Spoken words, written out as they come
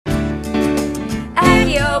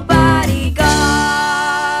your bodyguard.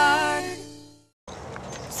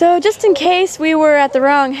 So just in case we were at the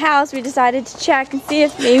wrong house, we decided to check and see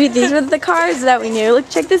if maybe these were the cars that we knew. Look,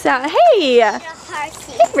 check this out. Hey! Hey,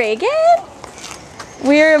 Reagan!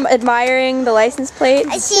 We're admiring the license plates.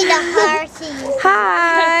 I see the horsey.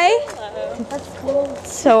 Hi! Hello. That's cool.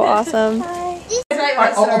 So awesome.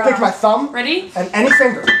 Alright, I'll pick my thumb. Ready? And any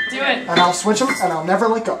finger. Do it. And I'll switch them and I'll never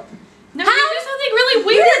let go. No, you did something really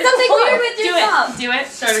weird. You did something weird with your thumb. Do it.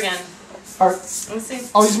 Start again. Alright. Let's see.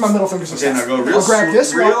 I'll use my middle fingers instead. Now go real I'll grab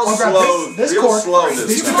this one. I'll grab slow, this real cord slow with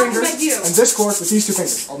these two time. fingers and this cord with these two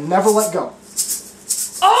fingers. I'll never let go.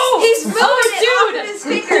 Oh! He's moving it off of his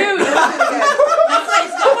finger. Dude!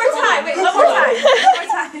 One more time. Wait, one more time. One more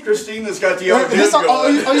time. Christina's got the other This, going. I'll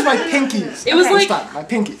use my pinkies. It was this like- time, my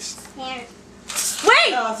pinkies. Wait!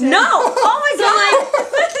 No! Oh my god!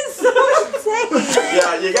 This is so insane.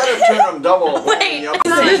 Yeah, you gotta turn them double. Wait,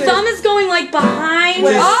 the thumb is going like behind.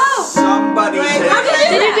 Oh! Somebody take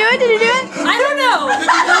Did you do it? Did you do it? I don't know.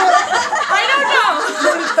 I don't know.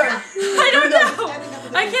 I don't know.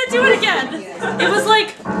 I can't do it again. It was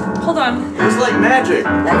like, hold on. It was like magic.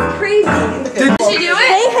 That's crazy. Did she do it?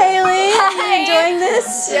 Hey Haley, are you enjoying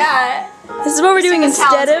this? Yeah. This is what we're doing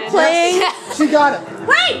instead of playing. She got it.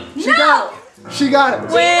 Wait, She got it. She got it.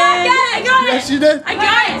 I got it. Yes, she did. I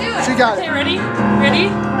got it. She got Okay, it. ready? Ready?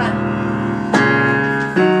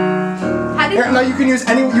 Here, no, you can use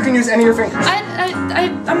any. You can use any of your fingers.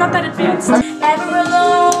 I'm not that advanced. Ever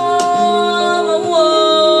alone.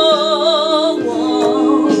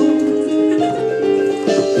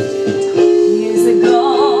 Years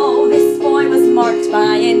ago, this boy was marked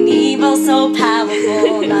by an evil so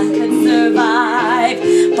powerful none could survive.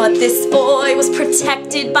 But this boy was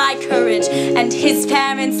protected by courage and his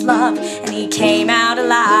parents' love, and he came out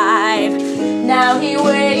alive. Now he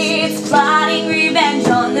waits, plotting revenge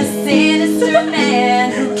on the sinister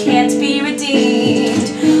man who can't be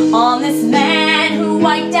redeemed. On this man who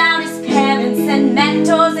wiped out his parents and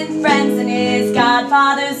mentors and friends and his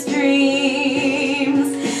godfather's dreams.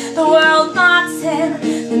 The world mocks him,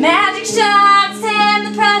 the magic shocks him,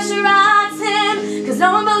 the pressure rocks him, 'cause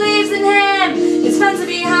no one believes in him. His friends are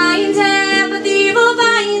behind him, but the evil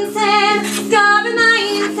finds him. God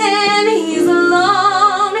reminds him he's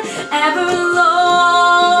alone, ever alone.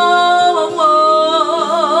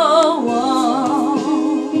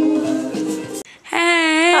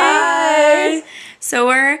 Hey! Hi! So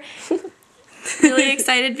we're really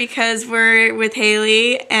excited because we're with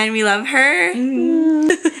Haley and we love her.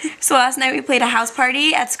 So last night we played a house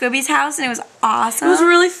party at Squibby's house and it was awesome. It was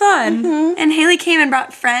really fun. And Haley came and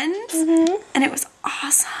brought friends and it was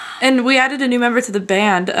awesome. And we added a new member to the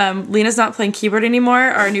band. Lena's not playing keyboard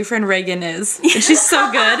anymore. Our new friend Reagan is. And she's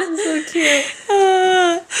so good. So cute.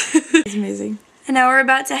 It's amazing. And now we're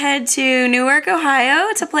about to head to Newark,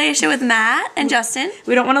 Ohio to play a show with Matt and Justin.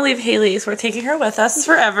 We don't want to leave Haley, so we're taking her with us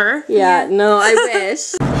forever. Yeah, no, I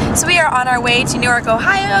wish. So we are on our way to Newark,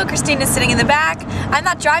 Ohio. Christina's sitting in the back. I'm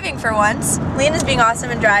not driving for once. Lena's being awesome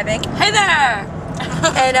and driving. Hey there!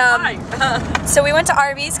 And so we went to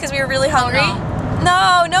Arby's because we were really hungry.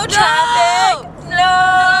 Oh, no traffic. No!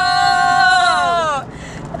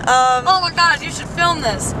 Oh my god, you should film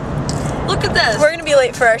this. Look at this. We're gonna be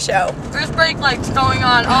late for our show. There's brake lights going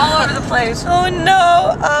on all over the place. Oh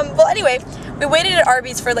no. Well anyway, we waited at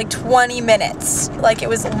Arby's for like 20 minutes. Like it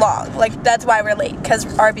was long. Like that's why we're late, because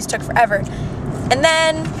Arby's took forever. And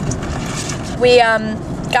then we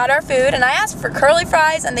got our food and I asked for curly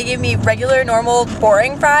fries and they gave me regular, normal,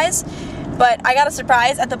 boring fries. But I got a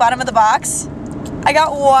surprise at the bottom of the box. I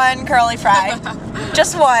got one curly fry.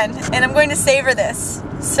 Just one. And I'm going to savor this.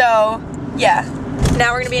 So, yeah.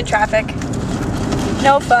 Now we're gonna be in traffic.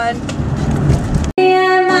 No fun.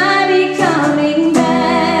 Am I becoming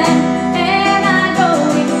bad? Am I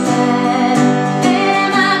going mad?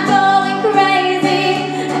 Am I going crazy?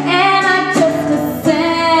 Am I just a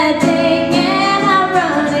sad thing? Am I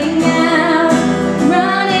running out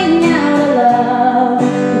of love?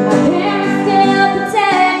 My parents still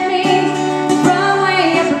protect me from way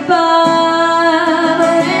up above.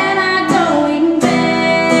 Or am I going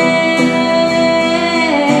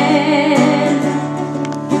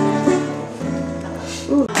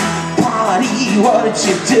What did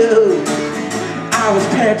you do? I was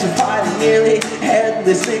petrified and nearly had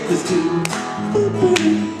the sickness too. Boo, boo,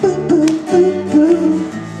 boo, boo, boo,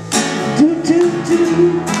 boo. Do, do, do.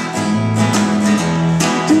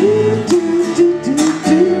 Do, do, do, do,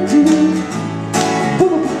 do, do.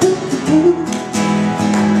 Boo, boo, boo.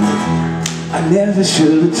 I never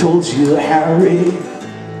should have told you, Harry,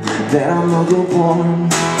 that I'm Uncle Born.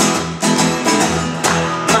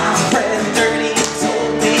 My friend Dirty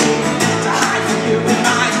told me to hide from you in my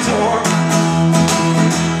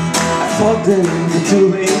involved in the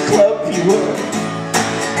dueling club you were.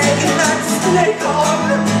 And you're not snake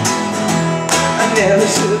on. I never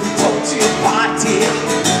should have told you, party,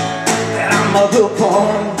 that I'm a hook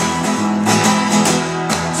on.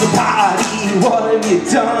 So party, what have you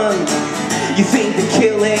done? You think that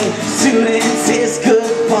killing students is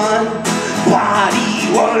good fun?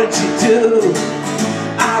 Party, what did you do?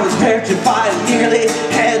 I was petrified, nearly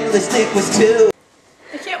headless Nick was too.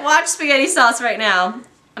 I can't watch spaghetti sauce right now.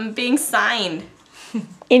 I'm being signed.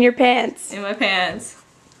 In your pants. In my pants.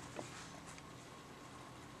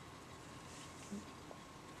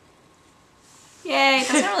 Yay,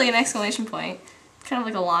 that's not really an exclamation point. It's kind of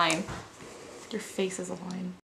like a line. Your face is a line.